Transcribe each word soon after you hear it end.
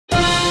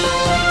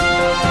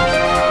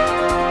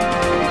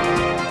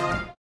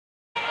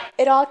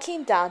It all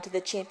came down to the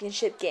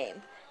championship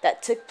game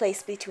that took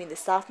place between the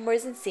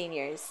sophomores and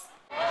seniors.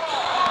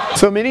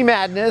 So Mini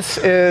Madness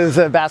is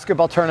a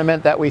basketball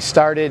tournament that we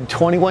started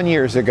 21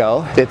 years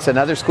ago. It's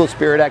another school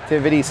spirit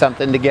activity,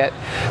 something to get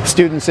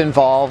students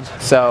involved.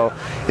 So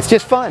it's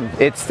just fun.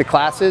 It's the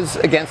classes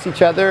against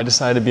each other. I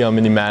decided to be on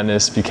Mini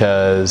Madness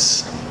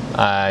because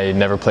I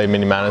never played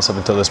Mini Madness up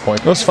until this point.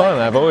 It was fun.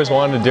 I've always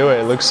wanted to do it.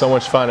 It looks so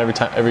much fun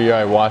every year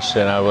I watched it,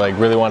 and I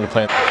really wanted to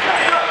play.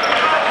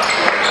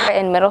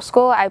 In middle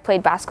school, I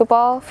played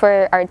basketball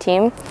for our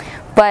team,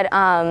 but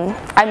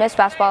I missed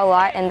basketball a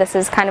lot, and this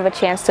is kind of a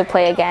chance to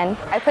play again.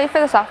 I played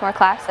for the sophomore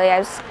class. I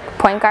was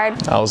point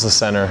guard. I was the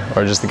center,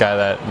 or just the guy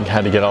that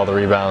had to get all the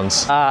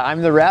rebounds.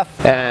 I'm the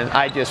ref, and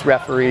I just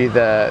referee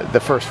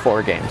the first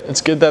 4 games.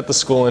 It's good that the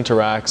school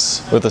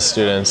interacts with the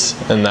students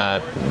and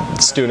that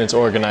students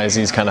organize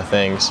these kind of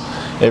things.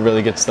 It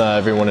really gets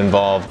everyone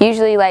involved.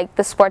 Usually, like,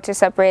 the sports are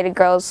separated.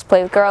 Girls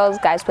play with girls,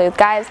 guys play with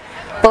guys.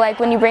 But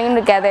like when you bring them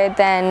together,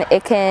 then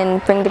it can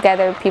bring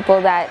together people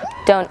that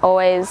don't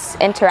always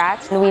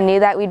interact. And we knew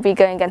that we'd be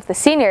going against the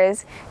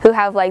seniors, who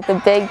have like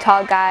the big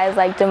tall guys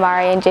like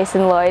Damari and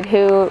Jason Lloyd,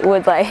 who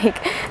would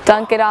like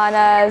dunk it on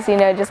us, you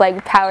know, just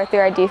like power through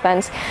our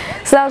defense.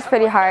 So that was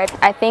pretty hard.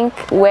 I think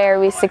where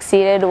we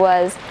succeeded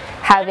was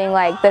having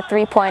like the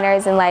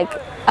 3-pointers and like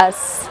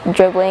us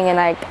dribbling and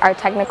like our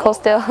technical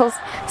skills,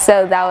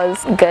 so that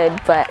was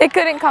good, but it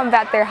couldn't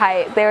combat their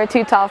height. They were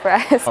too tall for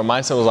us. Our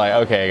mindset was like,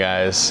 okay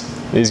guys,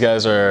 these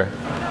guys are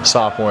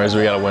sophomores,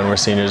 we gotta win. We're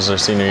seniors, our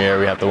senior year,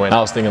 we have to win.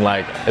 I was thinking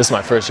like, this is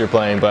my first year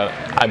playing, but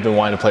I've been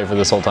wanting to play for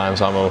this whole time,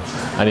 so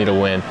I need to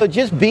win. So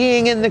just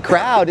being in the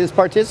crowd is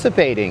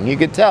participating, you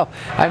could tell.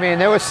 I mean,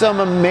 there were some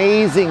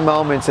amazing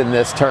moments in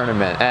this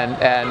tournament,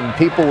 and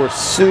people were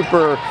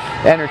super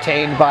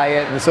entertained by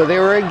it, and so they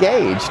were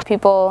engaged.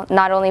 People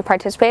not only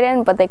participate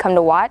in, but they come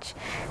to watch.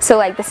 So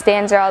like the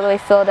stands are all the way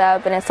filled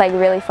up, and it's like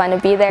really fun to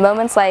be there.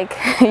 Moments like,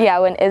 yeah,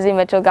 when Izzy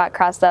Mitchell got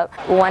crossed up,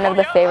 one of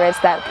the favorites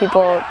that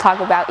people talk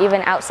about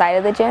even outside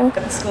of the gym.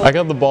 I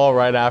got the ball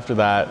right after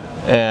that,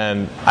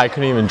 and I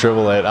couldn't even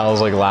dribble it. I was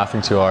like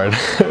laughing too hard.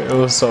 It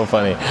was so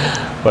funny.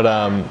 But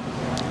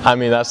I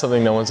mean, that's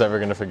something no one's ever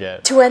going to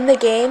forget. To win the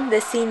game,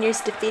 the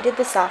seniors defeated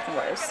the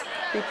sophomores.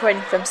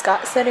 Reporting from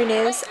Scott Center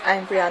News,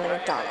 I'm Briana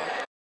McDonald.